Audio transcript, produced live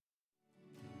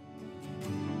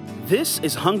This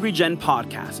is Hungry Gen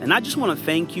Podcast, and I just want to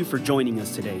thank you for joining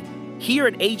us today. Here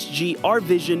at HG, our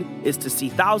vision is to see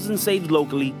thousands saved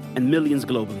locally and millions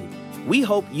globally. We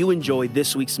hope you enjoy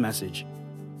this week's message.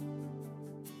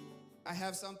 I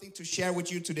have something to share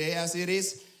with you today, as it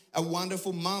is a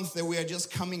wonderful month that we are just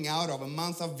coming out of, a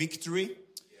month of victory.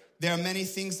 There are many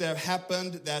things that have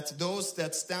happened that those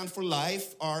that stand for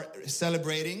life are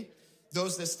celebrating.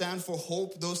 Those that stand for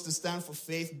hope, those that stand for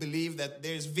faith, believe that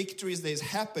there's victories that is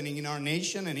happening in our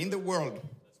nation and in the world.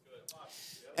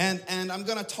 And I'm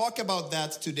going to talk about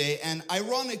that today. And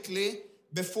ironically,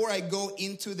 before I go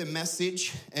into the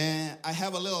message, I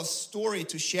have a little story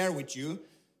to share with you.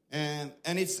 And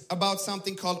it's about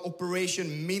something called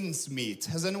Operation Mincemeat.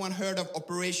 Has anyone heard of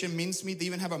Operation Mincemeat? They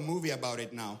even have a movie about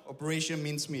it now, Operation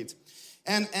Mincemeat.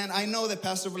 And I know that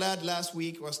Pastor Vlad last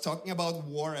week was talking about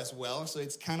war as well. So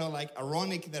it's kind of like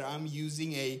ironic that I'm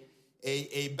using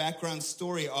a background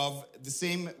story of the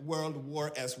same world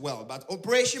war as well. But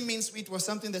Operation Mincemeat was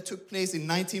something that took place in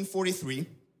 1943.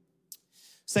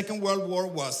 Second World War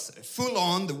was full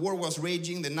on. The war was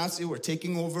raging. The Nazis were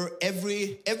taking over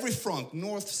every front,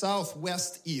 north, south,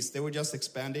 west, east. They were just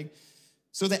expanding.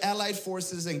 So the Allied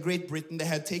forces in Great Britain, they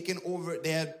had taken over,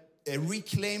 they had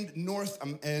reclaimed North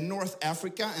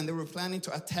Africa, and they were planning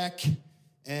to attack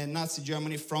Nazi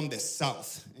Germany from the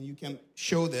south. And you can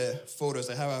show the photos.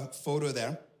 I have a photo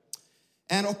there.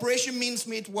 And Operation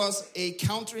Mincemeat was a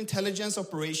counterintelligence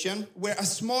operation where a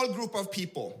small group of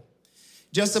people,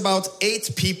 just about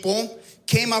 8 people,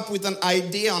 came up with an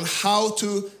idea on how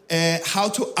to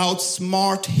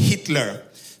outsmart Hitler.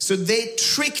 So they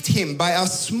tricked him by a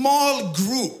small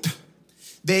group.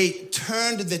 They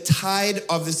turned the tide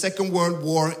of the Second World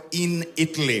War in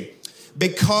Italy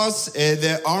because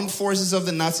the armed forces of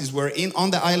the Nazis were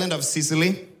on the island of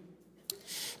Sicily.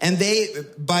 And they,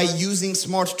 by using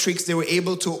smart tricks, they were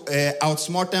able to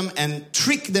outsmart them and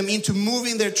trick them into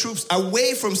moving their troops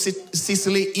away from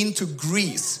Sicily into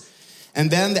Greece. And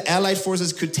then the Allied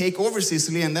forces could take over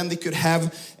Sicily, and then they could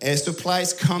have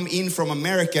supplies come in from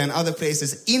America and other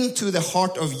places into the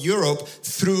heart of Europe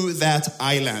through that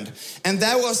island. And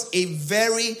that was a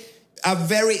very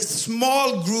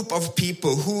small group of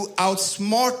people who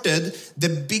outsmarted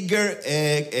the bigger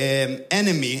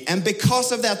enemy. And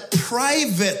because of that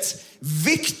private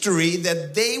victory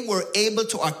that they were able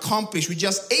to accomplish with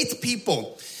just 8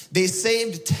 people, they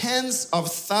saved tens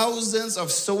of thousands of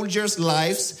soldiers'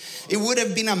 lives. It would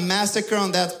have been a massacre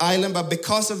on that island, but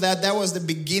because of that, that was the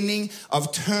beginning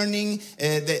of turning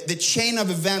the chain of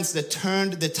events that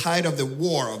turned the tide of the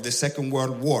war, of the Second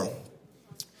World War.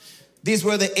 These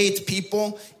were the 8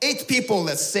 people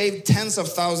that saved tens of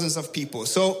thousands of people.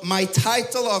 So my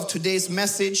title of today's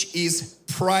message is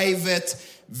Private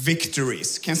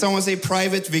Victories. Can someone say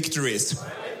private victories?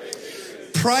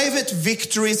 Private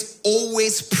victories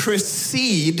always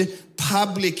precede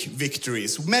public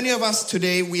victories. Many of us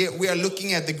today, we are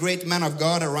looking at the great man of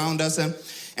God around us, and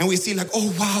we see like,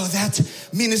 oh wow, that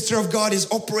minister of God is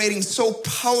operating so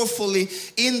powerfully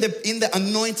in the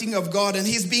anointing of God, and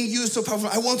he's being used so powerfully.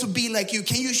 I want to be like you.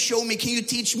 Can you show me? Can you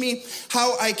teach me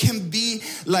how I can be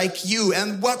like you?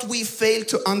 And what we fail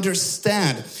to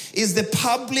understand is the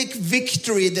public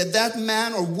victory that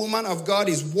man or woman of God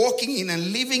is walking in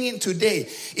and living in today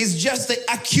is just the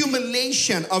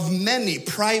accumulation of many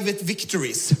private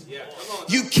victories. Yeah.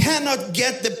 You cannot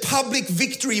get the public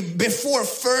victory before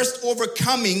first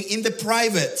overcoming in the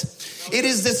private. It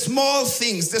is the small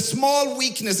things, the small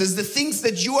weaknesses, the things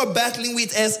that you are battling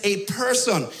with as a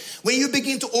person. When you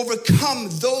begin to overcome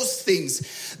those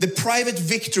things, the private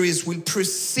victories will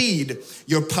precede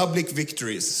your public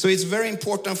victories. So it's very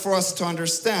important for us to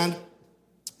understand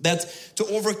that to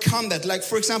overcome that, like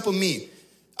for example me,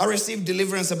 I received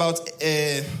deliverance about,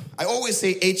 I always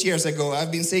say 8 years ago.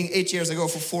 I've been saying 8 years ago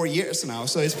for 4 years now,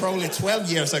 so it's probably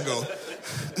 12 years ago.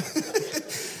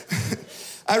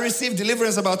 I received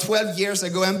deliverance about 12 years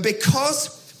ago, and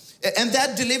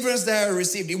that deliverance that I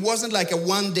received, it wasn't like a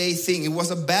one-day thing. It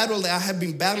was a battle that I had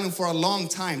been battling for a long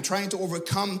time, trying to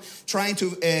overpower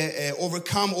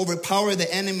the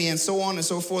enemy, and so on and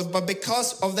so forth. But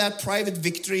because of that private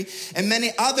victory and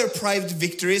many other private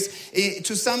victories,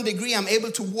 to some degree, I'm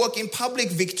able to walk in public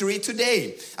victory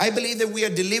today. I believe that we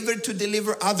are delivered to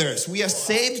deliver others. We are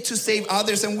saved to save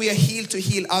others, and we are healed to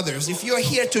heal others. If you are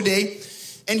here today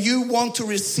and you want to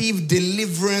receive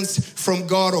deliverance from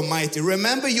God Almighty,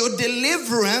 remember, your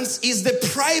deliverance is the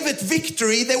private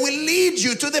victory that will lead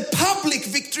you to the public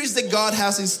victories that God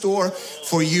has in store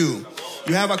for you.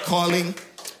 You have a calling,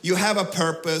 you have a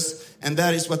purpose, and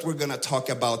that is what we're going to talk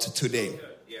about today.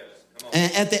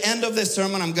 And at the end of the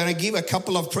sermon, I'm going to give a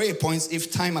couple of prayer points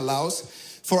if time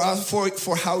allows.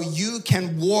 for how you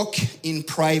can walk in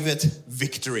private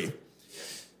victory.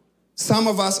 Some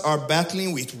of us are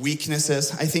battling with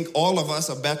weaknesses. I think all of us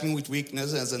are battling with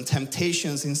weaknesses and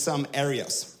temptations in some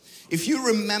areas. If you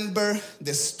remember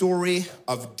the story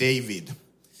of David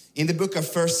in the book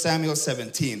of 1 Samuel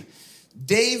 17,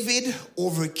 David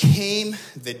overcame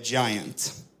the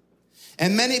giant.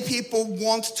 And many people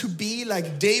want to be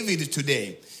like David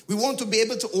today. We want to be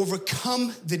able to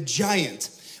overcome the giant.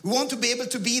 We want to be able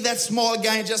to be that small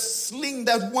guy and just sling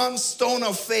that one stone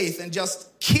of faith and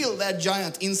just kill that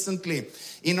giant instantly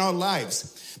in our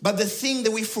lives. But the thing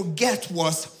that we forget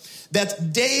was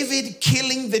that David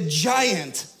killing the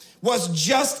giant was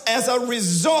just as a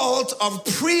result of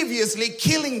previously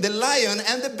killing the lion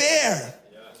and the bear.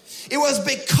 It was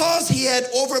because he had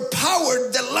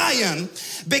overpowered the lion,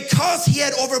 because he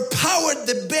had overpowered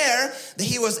the bear, that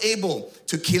he was able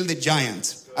to kill the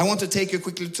giant. I want to take you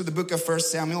quickly to the book of 1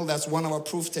 Samuel. That's one of our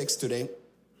proof texts today.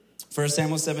 1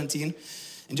 Samuel 17.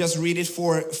 And just read it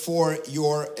for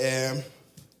your,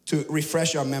 to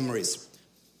refresh our memories.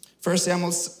 1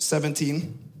 Samuel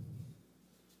 17.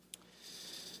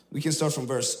 We can start from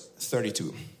verse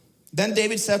 32. Then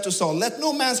David said to Saul, "Let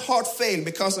no man's heart fail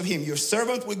because of him. Your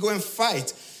servant will go and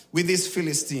fight with this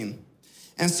Philistine."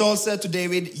 And Saul said to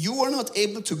David, "You are not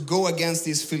able to go against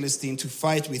this Philistine to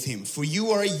fight with him, for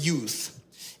you are a youth,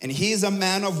 and he is a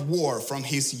man of war from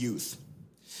his youth."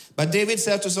 But David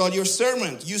said to Saul, "Your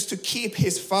servant used to keep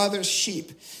his father's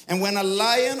sheep, and when a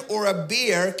lion or a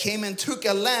bear came and took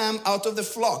a lamb out of the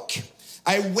flock,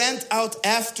 I went out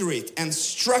after it and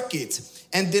struck it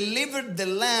and delivered the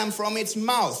lamb from its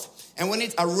mouth. And when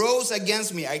it arose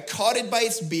against me, I caught it by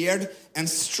its beard and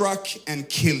struck and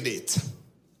killed it."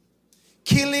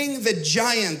 Killing the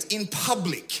giant in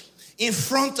public, in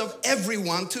front of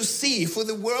everyone to see, for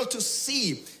the world to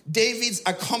see David's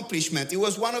accomplishment. It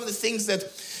was one of the things that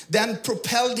then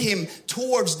propelled him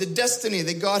towards the destiny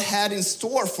that God had in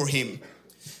store for him.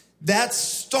 That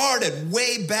started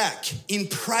way back in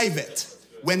private.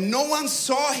 When no one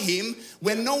saw him,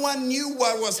 when no one knew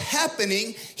what was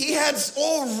happening, he had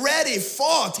already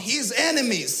fought his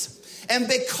enemies. And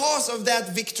because of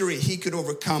that victory, he could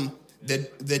overcome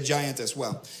the giant as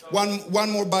well. One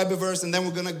more Bible verse, and then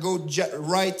we're going to go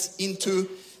right into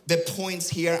the points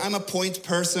here. I'm a point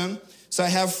person, so I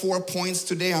have 4 points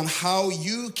today on how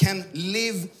you can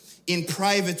live in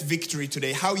private victory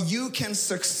today, how you can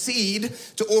succeed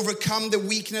to overcome the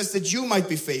weakness that you might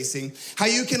be facing, how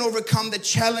you can overcome the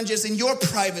challenges in your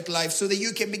private life so that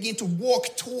you can begin to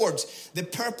walk towards the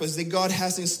purpose that God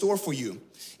has in store for you.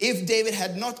 If David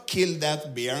had not killed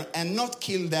that bear and not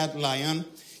killed that lion,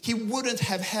 he wouldn't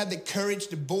have had the courage,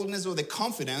 the boldness, or the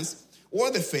confidence,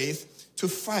 or the faith to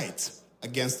fight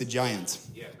against the giant.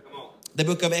 Yeah, come on. The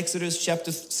book of Exodus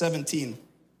chapter 17.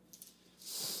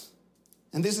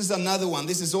 And this is another one.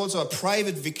 This is also a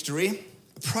private victory,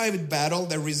 a private battle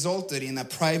that resulted in a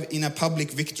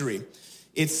public victory.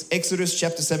 It's Exodus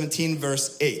chapter 17,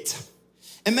 verse 8.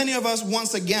 And many of us,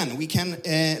 once again, we can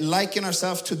liken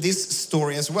ourselves to this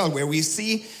story as well, where we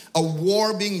see a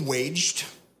war being waged.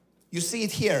 You see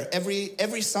it here.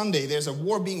 Every Sunday, there's a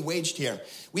war being waged here.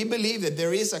 We believe that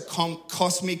there is a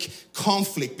cosmic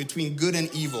conflict between good and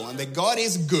evil, and that God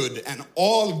is good and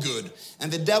all good,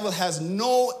 and the devil has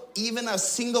even a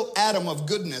single atom of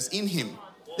goodness in him.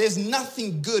 There's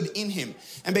nothing good in him.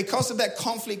 And because of that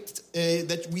conflict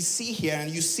that we see here, and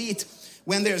you see it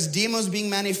when there's demons being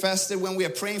manifested, when we are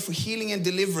praying for healing and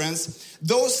deliverance,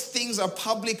 those things are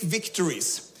public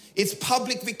victories. It's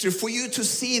public victory for you to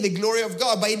see the glory of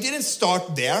God. But it didn't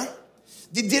start there.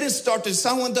 It didn't start that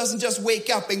someone doesn't just wake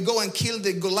up and go and kill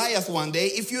the Goliath one day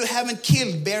if you haven't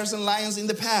killed bears and lions in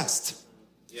the past.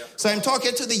 Yeah. So I'm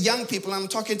talking to the young people. I'm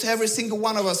talking to every single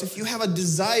one of us. If you have a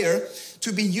desire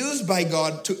to be used by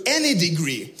God to any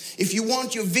degree, if you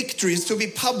want your victories to be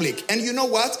public, and you know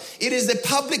what? It is the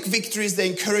public victories that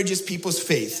encourages people's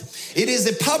faith. It is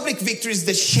the public victories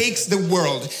that shakes the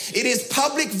world. It is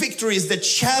public victories that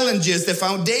challenges the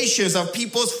foundations of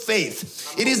people's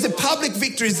faith. It is the public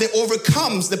victories that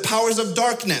overcomes the powers of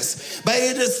darkness. But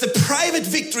it is the private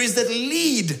victories that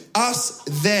lead us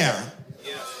there.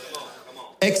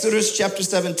 Exodus chapter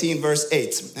 17, verse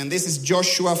 8. And this is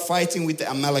Joshua fighting with the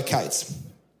Amalekites.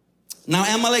 Now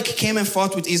Amalek came and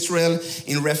fought with Israel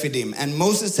in Rephidim. And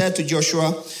Moses said to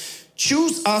Joshua,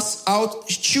 choose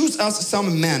us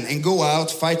some men and go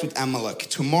out, fight with Amalek.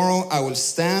 Tomorrow I will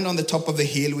stand on the top of the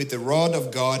hill with the rod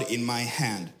of God in my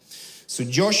hand. So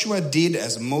Joshua did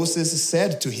as Moses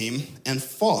said to him and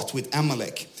fought with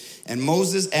Amalek. And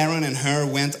Moses, Aaron, and Hur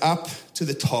went up to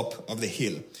the top of the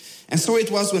hill. And so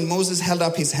it was when Moses held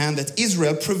up his hand that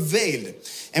Israel prevailed.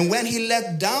 And when he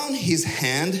let down his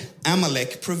hand,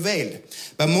 Amalek prevailed.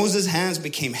 But Moses' hands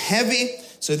became heavy,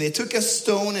 so they took a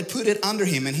stone and put it under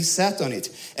him, and he sat on it.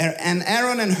 And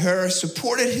Aaron and Hur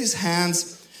supported his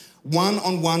hands, one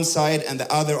on one side and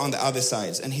the other on the other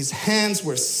sides. And his hands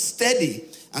were steady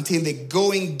until the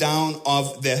going down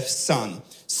of the sun.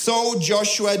 So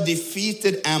Joshua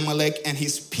defeated Amalek and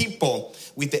his people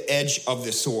with the edge of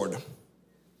the sword.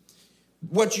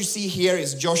 What you see here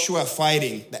is Joshua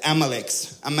fighting the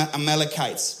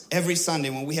Amalekites every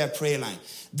Sunday when we have prayer line.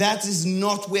 That is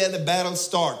not where the battle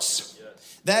starts.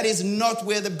 That is not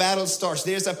where the battle starts.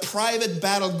 There's a private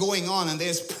battle going on, and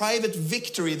there's private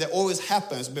victory that always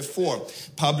happens before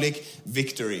public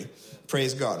victory.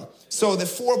 Praise God. So the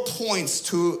 4 points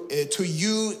to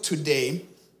you today,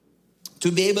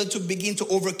 to be able to begin to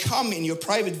overcome in your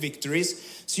private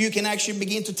victories, so you can actually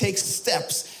begin to take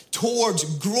steps towards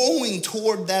growing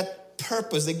toward that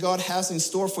purpose that God has in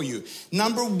store for you.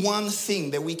 Number one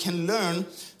thing that we can learn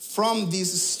from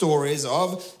these stories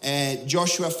of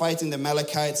Joshua fighting the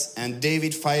Amalekites and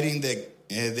David fighting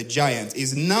the giant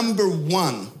is, number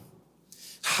one,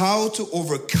 how to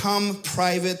overcome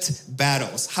private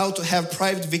battles, how to have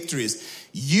private victories.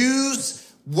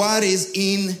 Use what is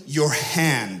in your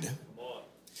hand.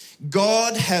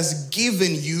 God has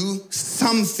given you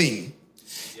something.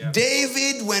 Yeah.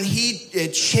 David, when he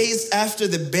chased after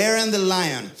the bear and the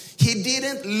lion, he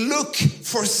didn't look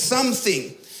for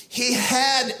something. He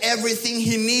had everything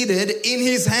he needed in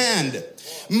his hand.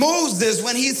 Moses,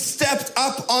 when he stepped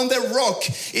up on the rock,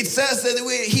 it says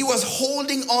that he was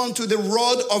holding on to the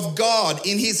rod of God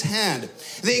in his hand.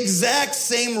 The exact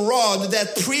same rod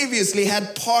that previously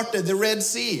had parted the Red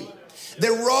Sea.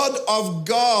 The rod of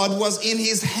God was in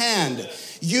his hand.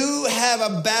 You have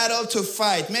a battle to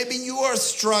fight. Maybe you are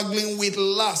struggling with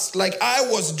lust like I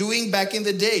was doing back in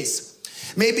the days.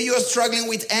 Maybe you are struggling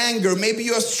with anger. Maybe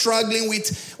you are struggling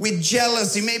with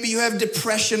jealousy. Maybe you have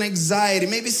depression, anxiety,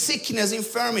 maybe sickness,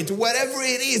 infirmity, whatever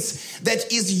it is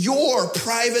that is your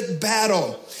private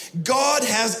battle. God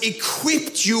has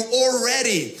equipped you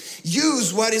already.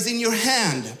 Use what is in your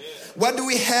hand. What do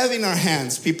we have in our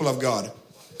hands, people of God?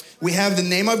 We have the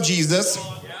name of Jesus.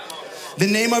 The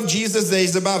name of Jesus that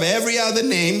is above every other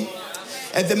name.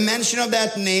 At the mention of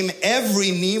that name,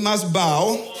 every knee must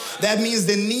bow. That means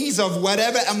the knees of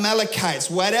whatever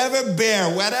Amalekites, whatever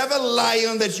bear, whatever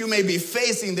lion that you may be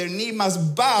facing, their knee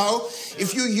must bow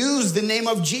if you use the name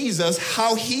of Jesus,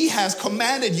 how he has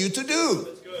commanded you to do.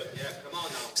 That's good. Yeah, come on now.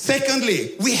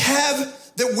 Secondly, we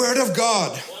have the word of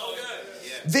God.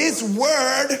 This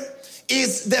word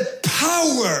is the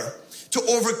power to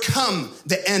overcome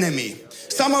the enemy.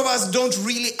 Some of us don't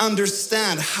really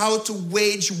understand how to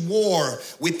wage war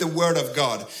with the word of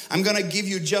God. I'm going to give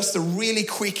you just a really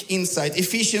quick insight.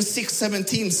 Ephesians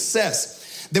 6:17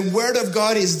 says, the word of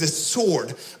God is the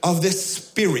sword of the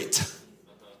Spirit.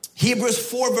 Hebrews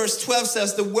 4 verse 12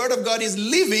 says, the word of God is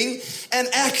living and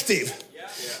active.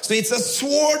 So it's a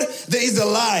sword that is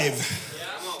alive.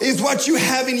 It's what you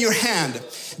have in your hand.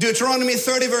 Deuteronomy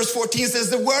 30 verse 14 says,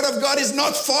 the word of God is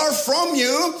not far from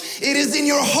you. It is in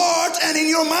your heart and in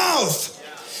your mouth.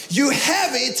 You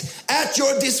have it at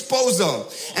your disposal.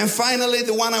 And finally,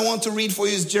 the one I want to read for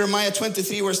you is Jeremiah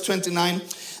 23 verse 29.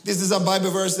 This is a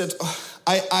Bible verse that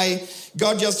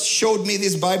God just showed me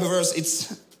this Bible verse.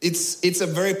 It's a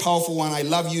very powerful one. I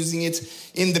love using it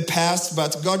in the past,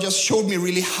 but God just showed me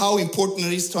really how important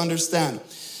it is to understand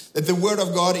that the word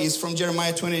of God is from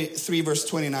Jeremiah 23 verse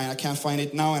 29. I can't find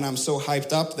it now, and I'm so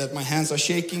hyped up that my hands are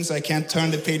shaking, so I can't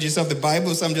turn the pages of the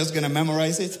Bible, so I'm just going to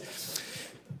memorize it.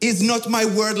 Is not my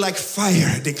word like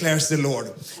fire, declares the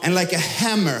Lord, and like a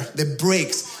hammer that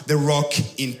breaks the rock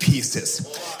in pieces?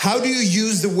 How do you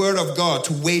use the word of God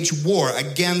to wage war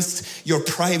against your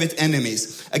private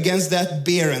enemies, against that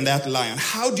bear and that lion?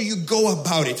 How do you go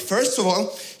about it? First of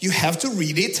all, you have to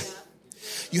read it.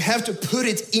 You have to put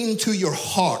it into your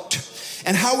heart.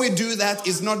 And how we do that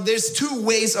is there's two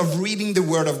ways of reading the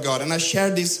word of God. And I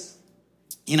shared this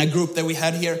in a group that we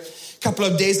had here a couple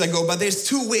of days ago, but there's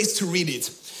two ways to read it.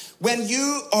 When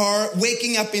you are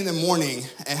waking up in the morning,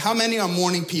 how many are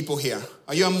morning people here?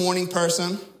 Are you a morning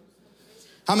person?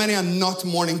 How many are not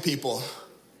morning people?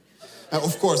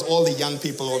 Of course, all the young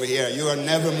people over here, you are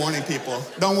never morning people.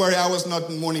 Don't worry, I was not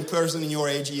a morning person in your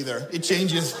age either. It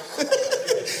changes.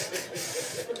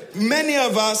 Many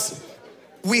of us,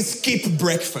 we skip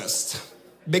breakfast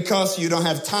because you don't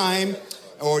have time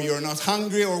or you're not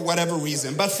hungry or whatever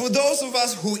reason. But for those of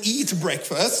us who eat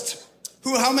breakfast,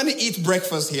 how many eat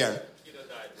breakfast here?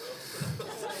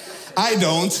 I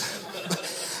don't.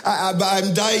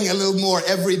 I'm dying a little more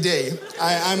every day.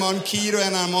 I'm on keto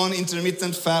and I'm on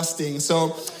intermittent fasting.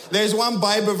 So there's one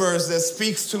Bible verse that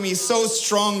speaks to me so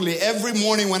strongly every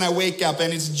morning when I wake up,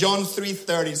 and it's John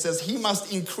 3:30. It says, he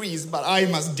must increase, but I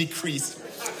must decrease.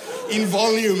 In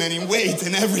volume and in weight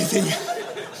and everything.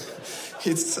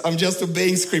 I'm just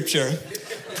obeying scripture.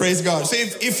 Praise God. So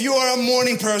if you are a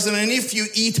morning person and if you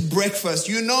eat breakfast,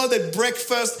 you know that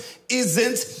breakfast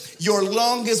isn't your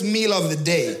longest meal of the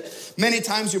day. Many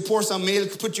times you pour some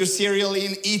milk, put your cereal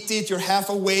in, eat it, you're half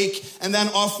awake, and then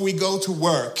off we go to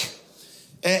work.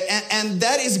 And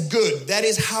that is good. That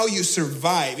is how you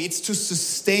survive. It's to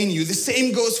sustain you. The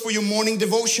same goes for your morning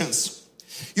devotions.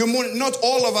 Not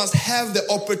all of us have the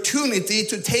opportunity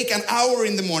to take an hour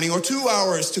in the morning or 2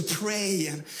 hours to pray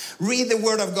and read the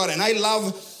Word of God. And I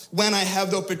love when I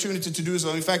have the opportunity to do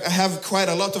so. In fact, I have quite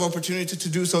a lot of opportunity to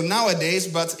do so nowadays,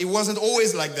 but it wasn't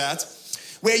always like that.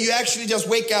 Where you actually just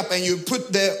wake up and you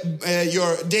put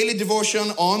your daily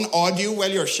devotion on audio while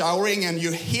you're showering, and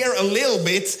you hear a little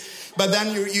bit, but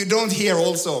then you don't hear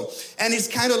also. And it's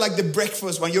kind of like the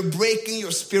breakfast when you're breaking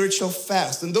your spiritual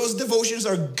fast. And those devotions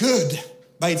are good,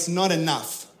 but it's not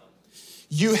enough.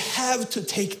 You have to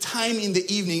take time in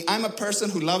the evening. I'm a person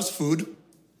who loves food.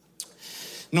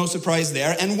 No surprise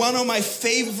there. And one of my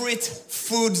favorite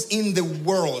foods in the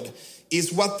world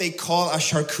is what they call a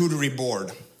charcuterie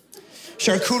board.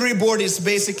 Charcuterie board is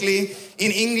basically,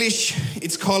 in English,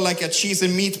 it's called like a cheese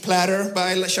and meat platter.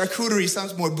 But charcuterie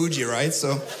sounds more bougie, right?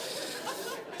 So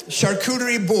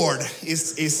charcuterie board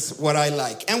is what I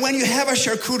like. And when you have a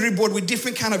charcuterie board with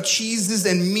different kind of cheeses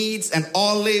and meats and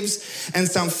olives and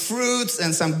some fruits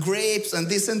and some grapes and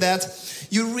this and that,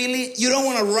 you don't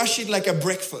want to rush it like a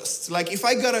breakfast. Like if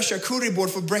I got a charcuterie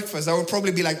board for breakfast, I would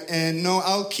probably be like, no,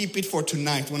 I'll keep it for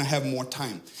tonight when I have more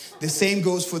time. The same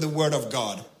goes for the Word of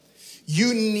God.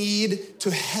 You need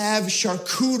to have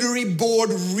charcuterie board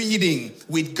reading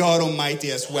with God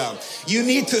Almighty as well. You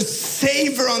need to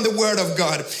savor on the Word of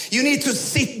God. You need to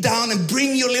sit down and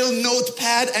bring your little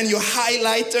notepad and your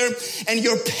highlighter and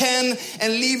your pen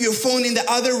and leave your phone in the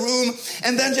other room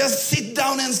and then just sit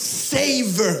down and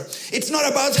savor. It's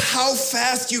not about how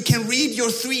fast you can read your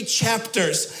 3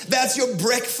 chapters. That's your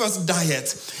breakfast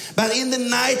diet. But in the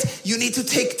night, you need to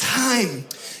take time.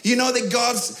 You know that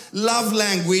God's love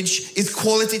language is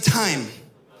quality time.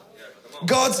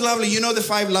 God's love, you know the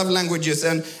 5 love languages,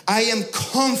 and I am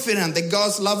confident that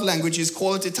God's love language is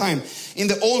quality time. In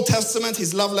the Old Testament,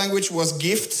 his love language was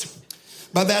gifts,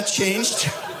 but that changed.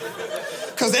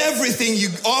 Because everything, you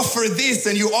offer this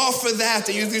and you offer that,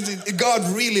 and God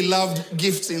really loved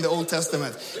gifts in the Old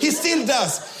Testament. He still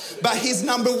does, but his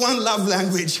number 1 love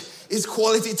language is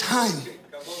quality time.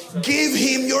 Give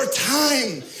him your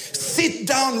time. Sit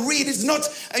down, read. It's not,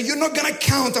 you're not going to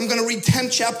count. I'm going to read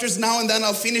 10 chapters now and then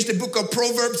I'll finish the book of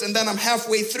Proverbs and then I'm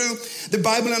halfway through the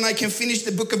Bible and I can finish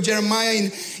the book of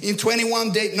Jeremiah in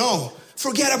 21 days. No,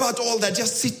 forget about all that.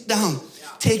 Just sit down.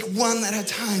 Take one at a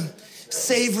time.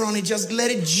 Savor on it. Just let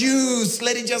it juice.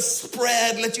 Let it just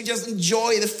spread. Let you just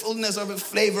enjoy the fullness of the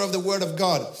flavor of the Word of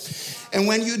God. And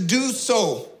when you do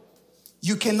so,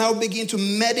 you can now begin to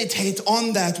meditate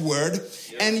on that word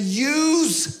and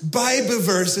use Bible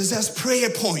verses as prayer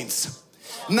points.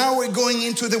 Now we're going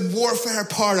into the warfare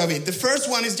part of it. The first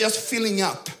one is just filling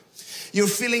up. You're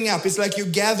filling up. It's like you're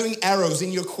gathering arrows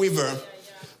in your quiver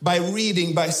by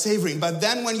reading, by savoring. But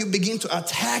then when you begin to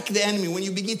attack the enemy, when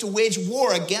you begin to wage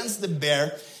war against the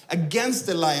bear, against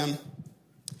the lion,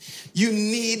 you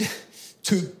need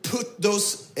to put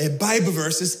those Bible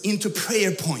verses into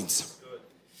prayer points.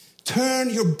 Turn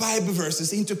your Bible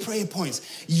verses into prayer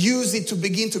points. Use it to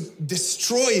begin to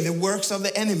destroy the works of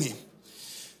the enemy.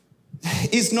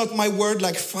 Is not my word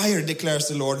like fire, declares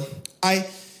the Lord.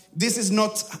 This is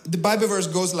not, the Bible verse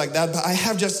goes like that, but I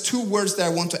have just 2 words that I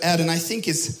want to add, and I think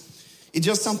it's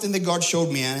just something that God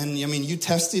showed me. And I mean, you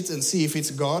test it and see if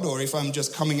it's God or if I'm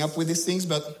just coming up with these things,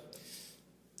 but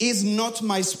is not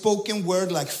my spoken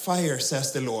word like fire,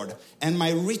 says the Lord, and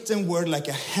my written word like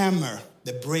a hammer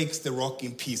that breaks the rock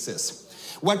in pieces.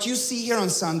 What you see here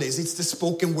on Sundays, it's the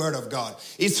spoken word of God.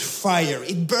 It's fire.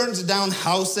 It burns down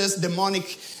houses,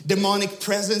 demonic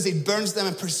presence. It burns them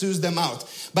and pursues them out.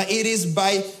 But it is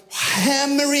by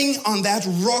hammering on that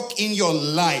rock in your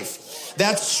life,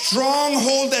 that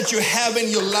stronghold that you have in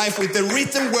your life with the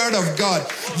written word of God.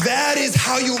 That is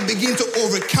how you will begin to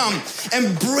overcome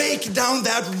and break down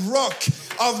that rock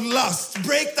of lust,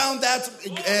 break down that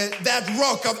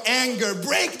rock of anger,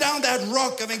 break down that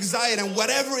rock of anxiety, and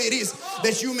whatever it is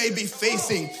that you may be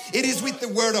facing, it is with the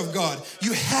word of God.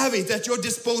 You have it at your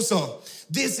disposal.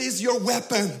 This is your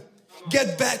weapon.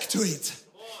 Get back to it.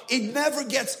 It never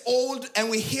gets old, and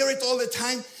we hear it all the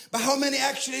time. But how many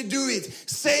actually do it?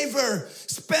 Savor,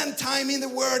 spend time in the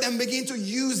Word and begin to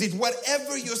use it,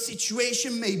 whatever your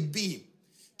situation may be.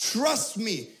 Trust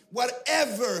me,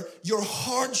 whatever your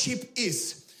hardship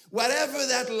is, whatever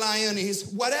that lion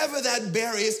is, whatever that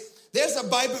bear is, there's a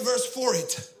Bible verse for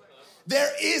it.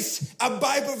 There is a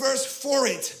Bible verse for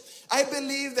it. I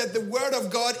believe that the Word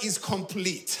of God is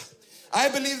complete. I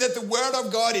believe that the Word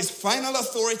of God is final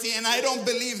authority, and I don't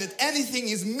believe that anything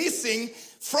is missing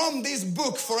from this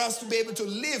book for us to be able to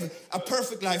live a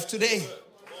perfect life today.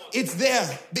 It's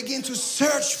there. Begin to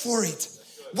search for it.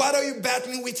 What are you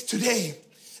battling with today?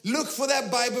 Look for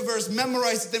that Bible verse,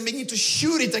 memorize it, and begin to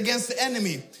shoot it against the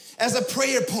enemy as a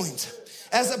prayer point.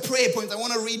 As a prayer point, I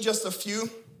want to read just a few.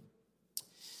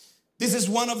 This is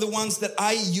one of the ones that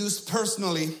I used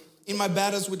personally in my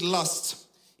battles with lust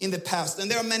in the past.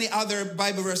 And there are many other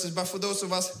Bible verses, but for those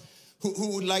of us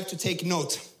who would like to take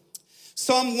note.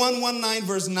 Psalm 119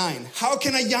 verse 9. How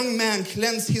can a young man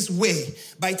cleanse his way?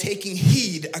 By taking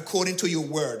heed according to your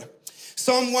word.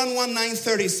 Psalm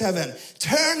 119:37.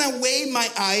 Turn away my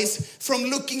eyes from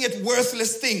looking at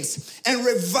worthless things and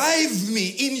revive me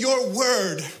in your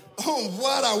word. Oh,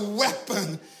 what a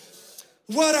weapon.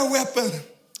 What a weapon.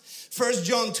 1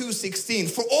 John 2:16.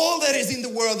 For all that is in the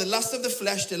world, the lust of the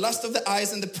flesh, the lust of the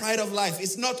eyes, and the pride of life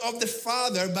is not of the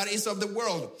Father, but is of the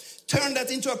world. Turn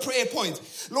that into a prayer point.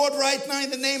 Lord, right now in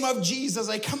the name of Jesus,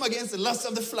 I come against the lust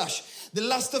of the flesh, the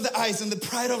lust of the eyes, and the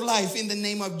pride of life in the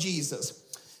name of Jesus.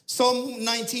 Psalm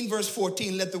 19 verse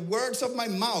 14. Let the words of my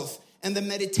mouth and the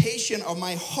meditation of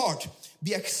my heart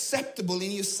be acceptable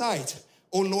in your sight,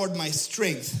 O Lord, my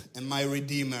strength and my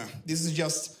redeemer. This is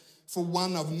just for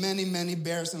one of many, many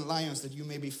bears and lions that you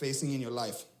may be facing in your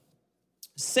life.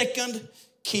 Second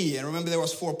key, and remember there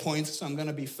was 4 points, so I'm going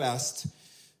to be fast.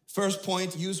 First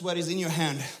point, use what is in your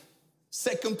hand.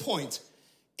 Second point,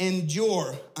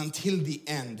 endure until the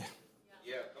end.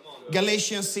 Yeah, come on.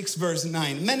 Galatians 6 verse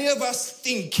 9. Many of us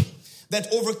think that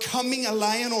overcoming a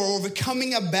lion or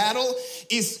overcoming a battle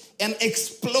is an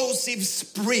explosive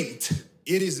sprint.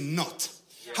 It is not.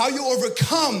 How you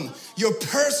overcome your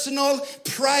personal,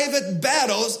 private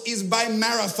battles is by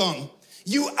marathon.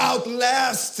 You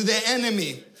outlast the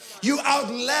enemy. You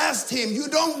outlast him. You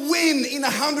don't win in a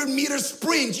 100-meter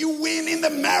sprint. You win in the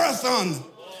marathon.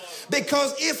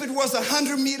 Because if it was a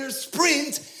 100-meter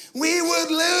sprint, we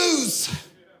would lose.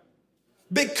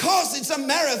 Because it's a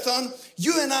marathon,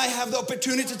 you and I have the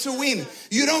opportunity to win.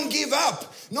 You don't give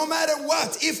up. No matter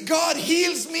what, if God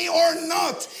heals me or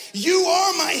not, you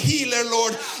are my healer,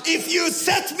 Lord. If you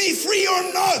set me free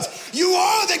or not, you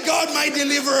are the God, my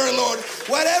deliverer, Lord.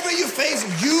 Whatever you face,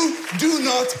 you do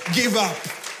not give up.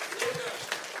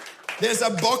 There's a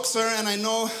boxer, and I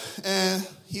know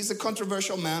he's a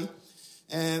controversial man,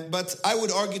 but I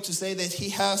would argue to say that he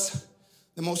has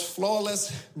the most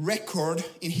flawless record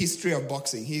in history of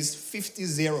boxing. He's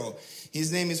 50-0.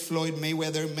 His name is Floyd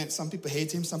Mayweather. Some people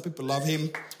hate him, some people love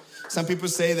him. Some people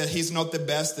say that he's not the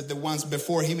best, that the ones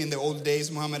before him in the old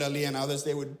days, Muhammad Ali and others,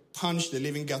 they would punch the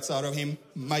living guts out of him.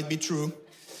 Might be true.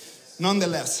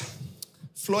 Nonetheless,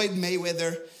 Floyd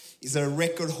Mayweather is a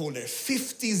record holder.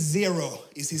 50-0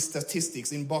 is his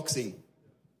statistics in boxing.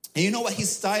 And you know what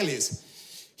his style is?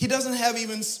 He doesn't have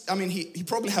even, he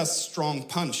probably has strong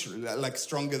punch, like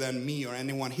stronger than me or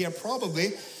anyone here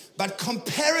probably. But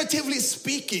comparatively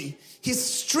speaking, his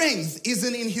strength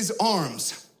isn't in his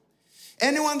arms.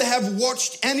 Anyone that have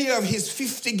watched any of his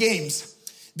 50 games,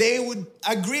 they would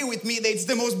agree with me that it's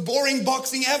the most boring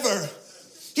boxing ever.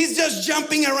 He's just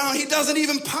jumping around. He doesn't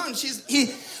even punch.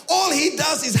 All he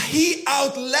does is he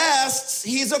outlasts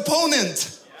his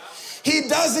opponent. He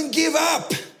doesn't give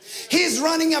up. He's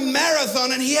running a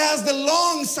marathon and he has the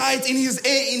long sight in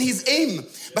his aim.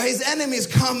 But his enemies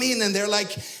come in and they're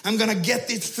like, I'm going to get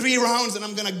it 3 rounds and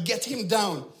I'm going to get him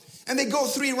down. And they go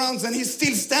 3 rounds and he's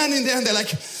still standing there and they're like,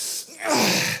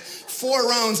 4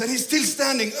 rounds and he's still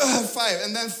standing, 5.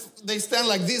 And then they stand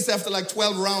like this after like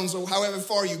 12 rounds or however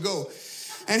far you go.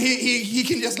 And he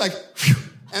can just like,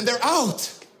 and they're out.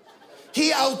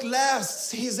 He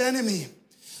outlasts his enemy.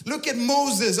 Look at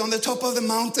Moses on the top of the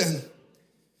mountain.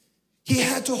 He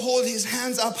had to hold his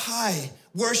hands up high,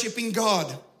 worshiping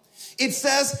God. It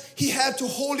says he had to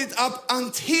hold it up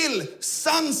until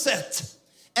sunset,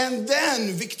 and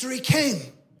then victory came.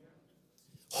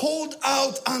 Hold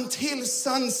out until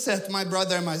sunset, my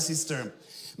brother and my sister.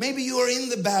 Maybe you are in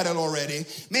the battle already.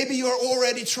 Maybe you are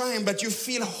already trying, but you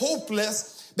feel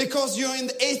hopeless because you're in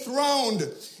the 8th round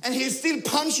and he's still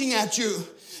punching at you.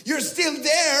 You're still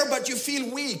there, but you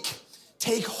feel weak.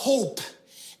 Take hope.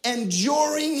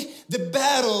 Enduring the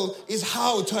battle is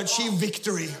how to achieve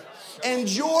victory.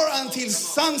 Endure until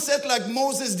sunset like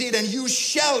Moses did, and you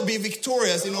shall be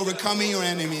victorious in overcoming your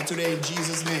enemy today in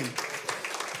Jesus' name.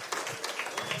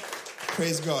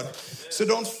 Praise God. So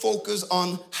don't focus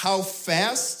on how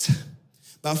fast,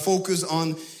 but focus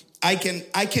on I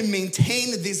can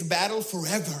maintain this battle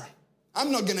forever.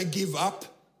 I'm not going to give up.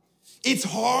 It's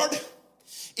hard.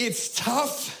 It's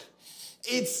tough.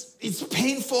 It's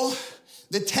painful.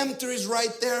 The tempter is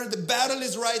right there. The battle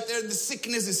is right there. The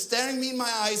sickness is staring me in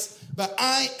my eyes. But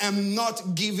I am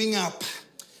not giving up.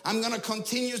 I'm going to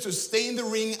continue to stay in the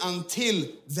ring until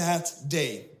that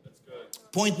day. That's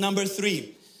good. Point number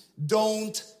 3.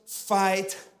 Don't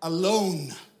fight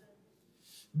alone.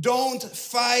 Don't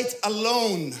fight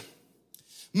alone.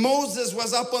 Moses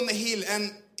was up on the hill,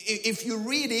 and if you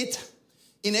read it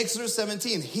in Exodus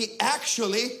 17, he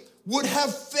actually would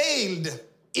have failed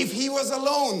if he was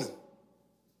alone.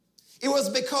 It was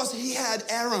because he had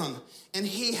Aaron and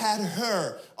he had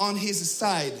her on his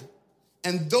side.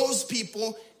 And those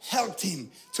people helped him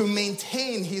to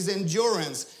maintain his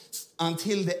endurance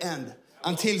until the end,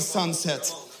 until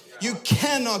sunset. You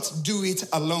cannot do it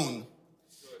alone.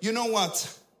 You know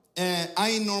what?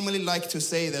 I normally like to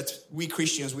say that we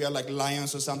Christians, we are like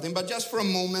lions or something. But just for a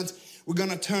moment, we're going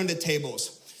to turn the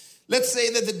tables. Let's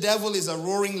say that the devil is a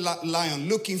roaring lion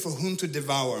looking for whom to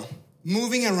devour.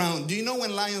 Moving around. Do you know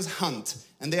when lions hunt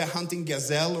and they are hunting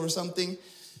gazelle or something?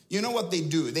 You know what they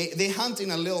do? They hunt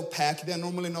in a little pack. They're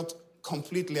normally not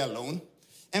completely alone.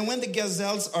 And when the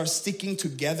gazelles are sticking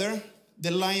together,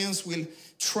 the lions will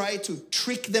try to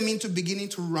trick them into beginning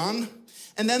to run.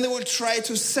 And then they will try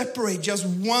to separate just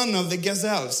one of the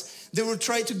gazelles. They will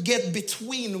try to get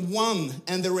between one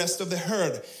and the rest of the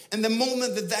herd. And the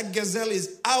moment that gazelle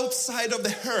is outside of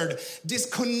the herd,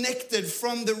 disconnected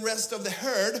from the rest of the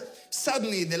herd,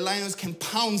 suddenly the lions can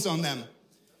pounce on them.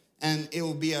 And it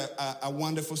will be a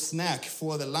wonderful snack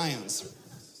for the lions.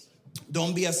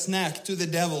 Don't be a snack to the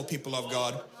devil, people of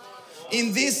God.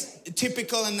 In this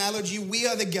typical analogy, we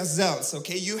are the gazelles,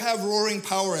 okay? You have roaring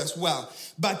power as well.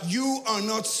 But you are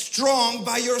not strong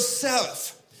by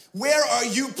yourself. Where are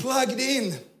you plugged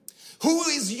in? Who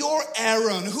is your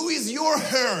Aaron? Who is your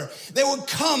her? They will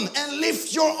come and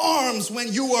lift your arms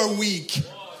when you are weak.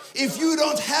 If you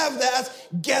don't have that,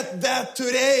 get that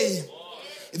today.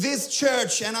 This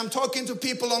church, and I'm talking to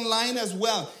people online as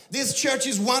well, this church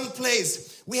is one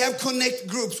place. We have connect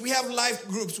groups, we have life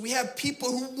groups, we have people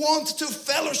who want to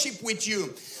fellowship with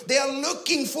you. They are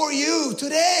looking for you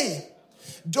today.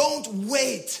 Don't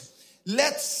wait.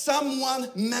 Let someone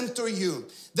mentor you.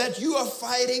 That you are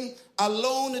fighting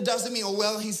alone, it doesn't mean, oh,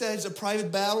 well, he said it's a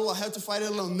private battle, I have to fight it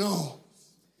alone. No.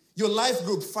 Your life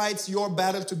group fights your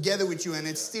battle together with you, and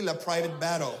it's still a private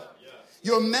battle.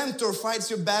 Your mentor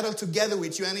fights your battle together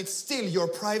with you, and it's still your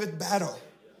private battle.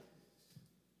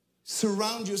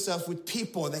 Surround yourself with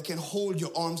people that can hold your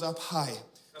arms up high.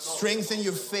 Strengthen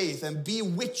your faith and be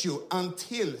with you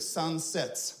until sun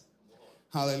sets.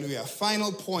 Hallelujah.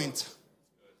 Final point.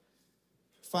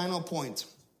 Final point.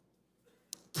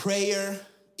 Prayer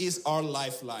is our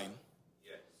lifeline.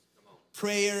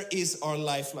 Prayer is our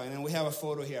lifeline. And we have a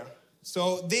photo here.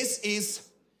 So this is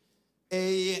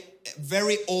a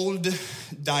very old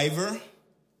diver.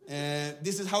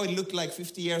 This is how it looked like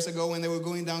 50 years ago when they were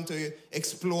going down to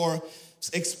explore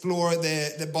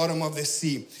the bottom of the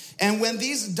sea. And when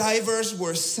these divers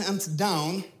were sent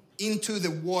down into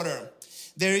the water,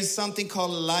 there is something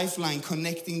called a lifeline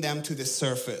connecting them to the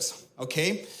surface.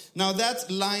 Okay? Now that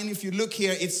line, if you look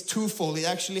here, it's twofold. It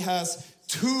actually has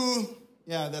two,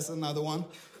 that's another one.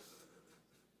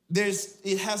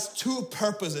 It has two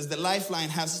purposes. The lifeline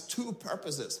has two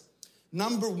purposes.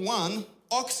 Number one,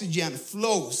 oxygen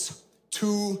flows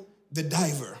to the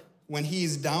diver when he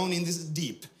is down in this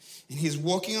deep. And he's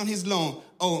walking on his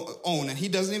own, and he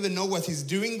doesn't even know what he's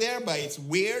doing there, but it's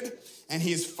weird. And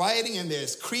he's fighting, and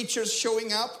there's creatures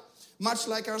showing up, much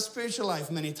like our spiritual life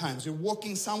many times. You're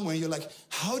walking somewhere, you're like,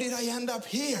 how did I end up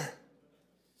here?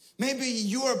 Maybe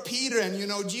you are Peter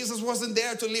and Jesus wasn't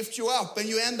there to lift you up and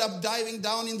you end up diving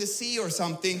down in the sea or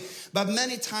something. But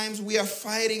many times we are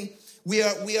fighting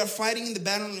in the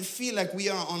battle and feel like we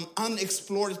are on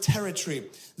unexplored territory.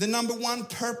 The number one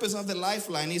purpose of the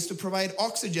lifeline is to provide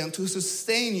oxygen to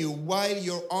sustain you while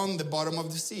you're on the bottom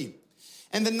of the sea.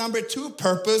 And the number two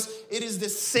purpose, it is the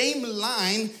same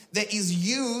line that is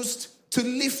used to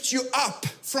lift you up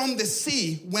from the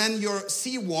sea when your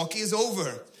sea walk is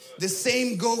over. The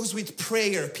same goes with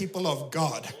prayer, people of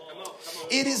God.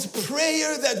 It is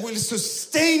prayer that will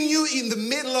sustain you in the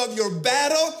middle of your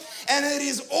battle. And it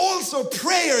is also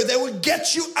prayer that will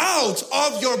get you out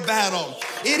of your battle.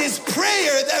 It is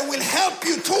prayer that will help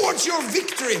you towards your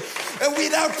victory. And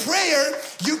without prayer,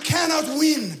 you cannot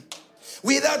win.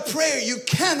 Without prayer, you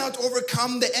cannot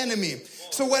overcome the enemy.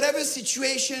 So whatever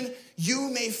situation you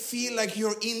may feel like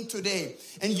you're in today,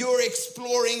 and you're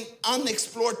exploring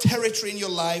unexplored territory in your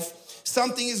life,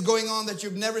 something is going on that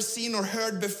you've never seen or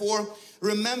heard before,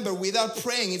 remember, without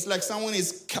praying, it's like someone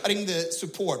is cutting the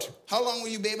support. How long will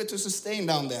you be able to sustain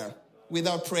down there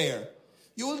without prayer?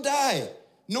 You will die.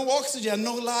 No oxygen,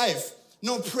 no life.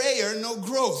 No prayer, no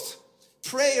growth.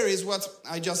 Prayer is what...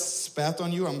 I just spat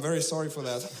on you. I'm very sorry for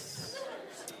that.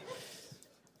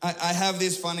 I have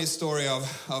this funny story of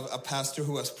a pastor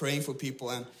who was praying for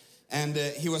people, and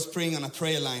he was praying on a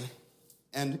prayer line.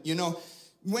 And you know,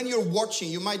 when you're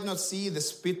watching, you might not see the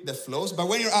spit that flows, but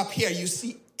when you're up here, you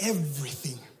see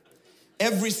everything.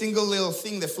 Every single little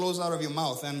thing that flows out of your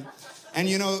mouth. And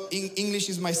you know, English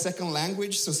is my second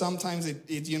language, so sometimes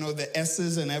it you know, the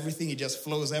S's and everything, it just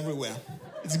flows everywhere.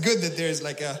 It's good that there's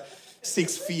like a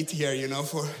 6 feet here, you know,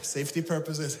 for safety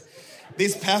purposes.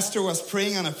 This pastor was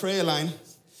praying on a prayer line,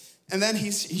 and then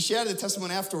he shared the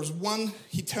testimony afterwards.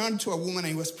 He turned to a woman and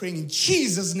he was praying in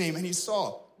Jesus' name, and he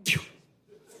saw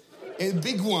a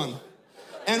big one.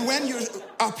 And when you're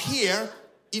up here,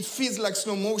 it feels like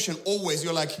slow motion always.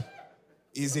 You're like,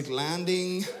 is it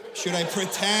landing? Should I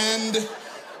pretend?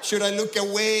 Should I look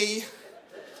away?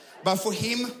 But for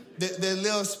him, the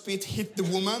little spit hit the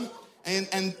woman,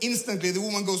 and instantly the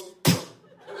woman goes,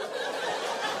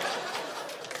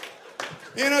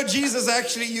 you know, Jesus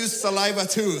actually used saliva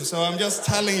too, so I'm just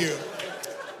telling you.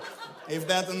 If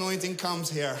that anointing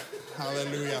comes here,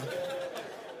 hallelujah.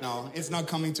 No, it's not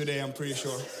coming today, I'm pretty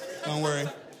sure. Don't worry.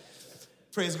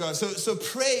 Praise God. So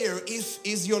prayer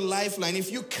is your lifeline.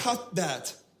 If you cut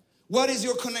that, what is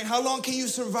your connect? How long can you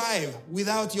survive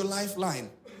without your lifeline?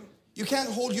 You can't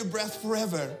hold your breath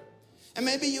forever. And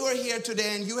maybe you are here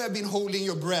today and you have been holding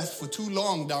your breath for too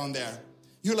long down there.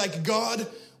 You're like, God,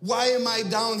 why am I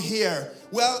down here?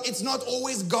 Well, it's not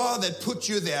always God that put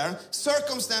you there.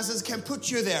 Circumstances can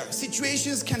put you there.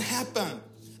 Situations can happen.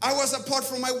 I was apart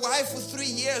from my wife for 3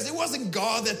 years. It wasn't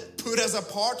God that put us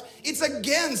apart. It's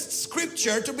against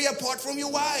Scripture to be apart from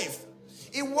your wife.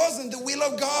 It wasn't the will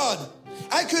of God.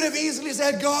 I could have easily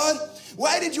said, God,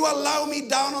 why did you allow me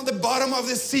down on the bottom of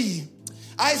the sea?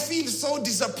 I feel so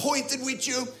disappointed with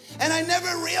you. And I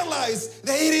never realized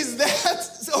that it is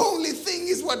that the only thing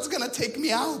is what's going to take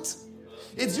me out.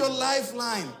 It's your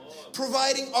lifeline,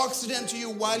 providing oxygen to you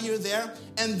while you're there.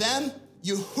 And then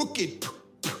you hook it.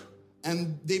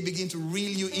 And they begin to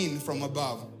reel you in from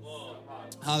above.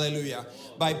 Hallelujah.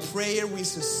 By prayer, we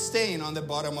sustain on the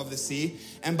bottom of the sea.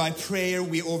 And by prayer,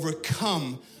 we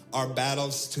overcome our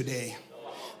battles today.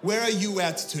 Where are you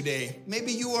at today?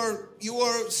 Maybe you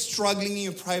are struggling in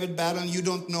your private battle and you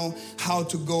don't know how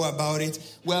to go about it.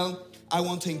 Well, I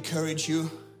want to encourage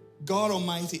you. God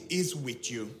Almighty is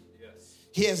with you.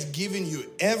 He has given you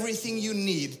everything you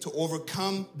need to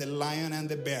overcome the lion and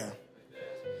the bear.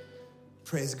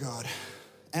 Praise God.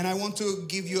 And I want to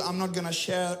give you, I'm not going to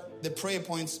share the prayer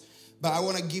points, but I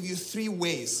want to give you 3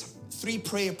 ways, 3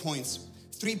 prayer points,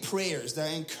 3 prayers that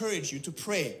I encourage you to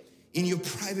pray in your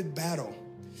private battle.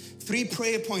 3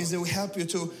 prayer points that will help you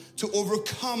to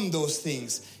overcome those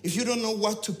things. If you don't know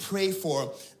what to pray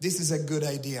for, this is a good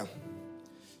idea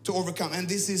to overcome. And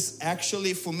this is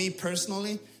actually, for me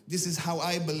personally, this is how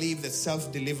I believe that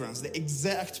self-deliverance, the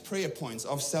exact prayer points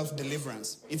of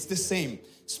self-deliverance, it's the same.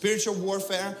 Spiritual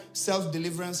warfare,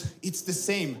 self-deliverance, it's the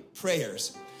same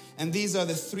prayers. And these are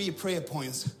the 3 prayer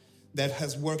points that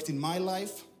has worked in my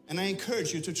life. And I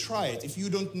encourage you to try it if you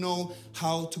don't know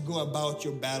how to go about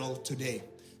your battle today.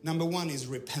 Number 1 is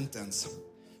repentance.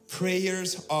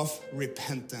 Prayers of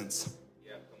repentance.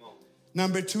 Yeah, come on.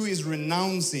 Number 2 is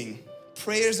renouncing.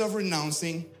 Prayers of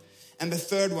renouncing. And the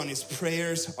third one is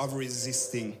prayers of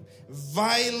resisting.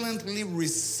 Violently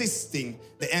resisting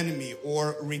the enemy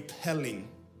or repelling.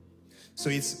 So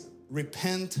it's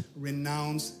repent,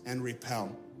 renounce, and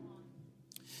repel.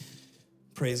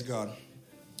 Praise God.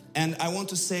 And I want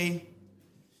to say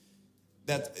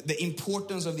that the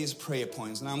importance of these prayer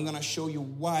points, and I'm going to show you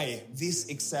why this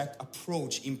exact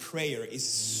approach in prayer is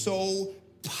so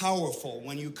powerful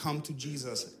when you come to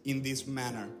Jesus in this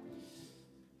manner.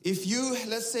 If you,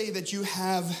 let's say that you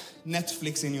have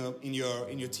Netflix in your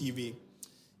TV,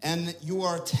 and you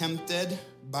are tempted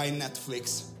by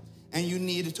Netflix, and you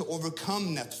need to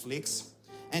overcome Netflix,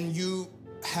 and you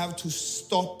have to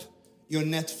stop your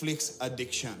Netflix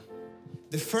addiction.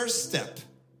 The first step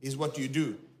is what you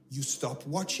do. You stop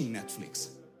watching Netflix.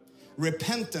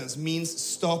 Repentance means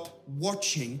stop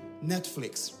watching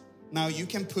Netflix. Now you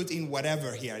can put in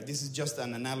whatever here. This is just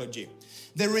an analogy.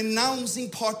 The renouncing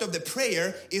part of the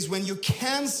prayer is when you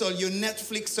cancel your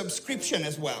Netflix subscription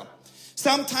as well.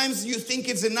 Sometimes you think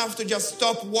it's enough to just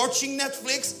stop watching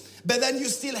Netflix, but then you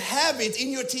still have it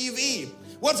in your TV.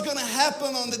 What's going to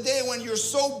happen on the day when you're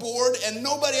so bored and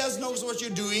nobody else knows what you're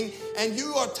doing and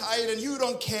you are tired and you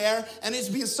don't care and it's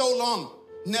been so long?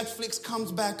 Netflix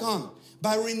comes back on.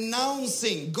 By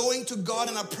renouncing, going to God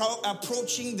and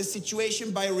approaching the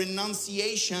situation by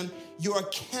renunciation, you are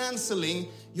canceling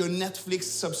your Netflix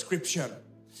subscription.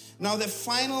 Now the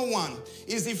final one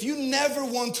is if you never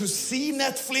want to see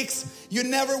Netflix, you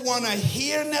never want to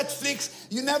hear Netflix,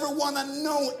 you never want to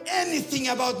know anything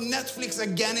about Netflix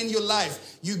again in your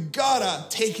life, you gotta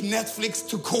take Netflix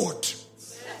to court.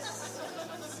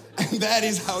 And that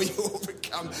is how you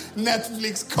overcome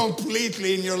Netflix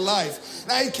completely in your life.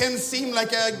 Now it can seem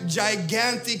like a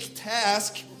gigantic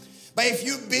task, but if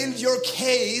you build your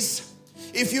case,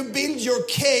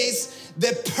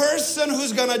 the person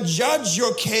who's gonna judge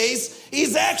your case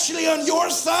is actually on your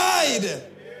side.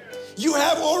 You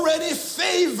have already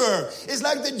favor. It's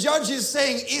like the judge is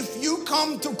saying, if you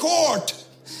come to court,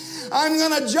 I'm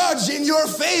gonna judge in your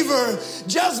favor.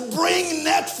 Just bring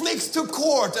Netflix to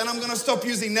court. And I'm gonna stop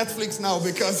using Netflix now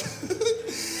because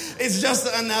it's just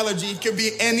an analogy. It could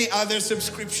be any other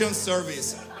subscription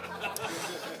service.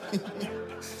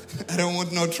 I don't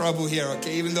want no trouble here,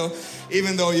 okay? Even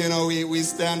though you know we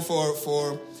stand for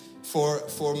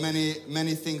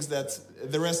many things that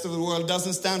the rest of the world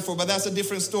doesn't stand for, but that's a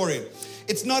different story.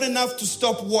 It's not enough to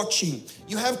stop watching.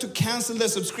 You have to cancel the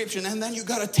subscription and then you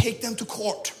got to take them to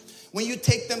court. When you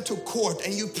take them to court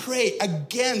and you pray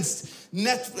against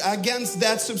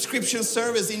that subscription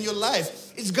service in your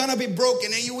life, it's going to be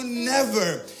broken and you will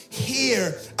never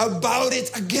hear about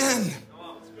it again.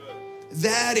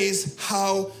 That is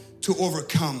how to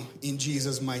overcome in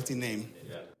Jesus' mighty name.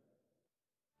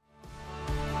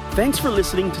 Thanks for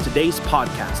listening to today's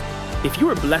podcast. If you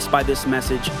were blessed by this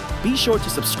message, be sure to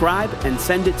subscribe and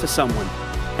send it to someone.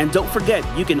 And don't forget,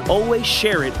 you can always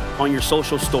share it on your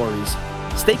social stories.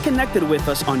 Stay connected with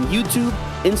us on YouTube,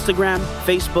 Instagram,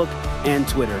 Facebook, and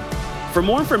Twitter. For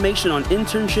more information on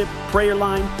internship, prayer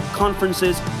line,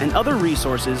 conferences, and other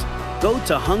resources, go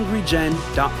to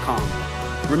hungrygen.com.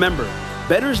 Remember,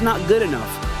 better is not good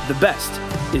enough. The best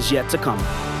is yet to come.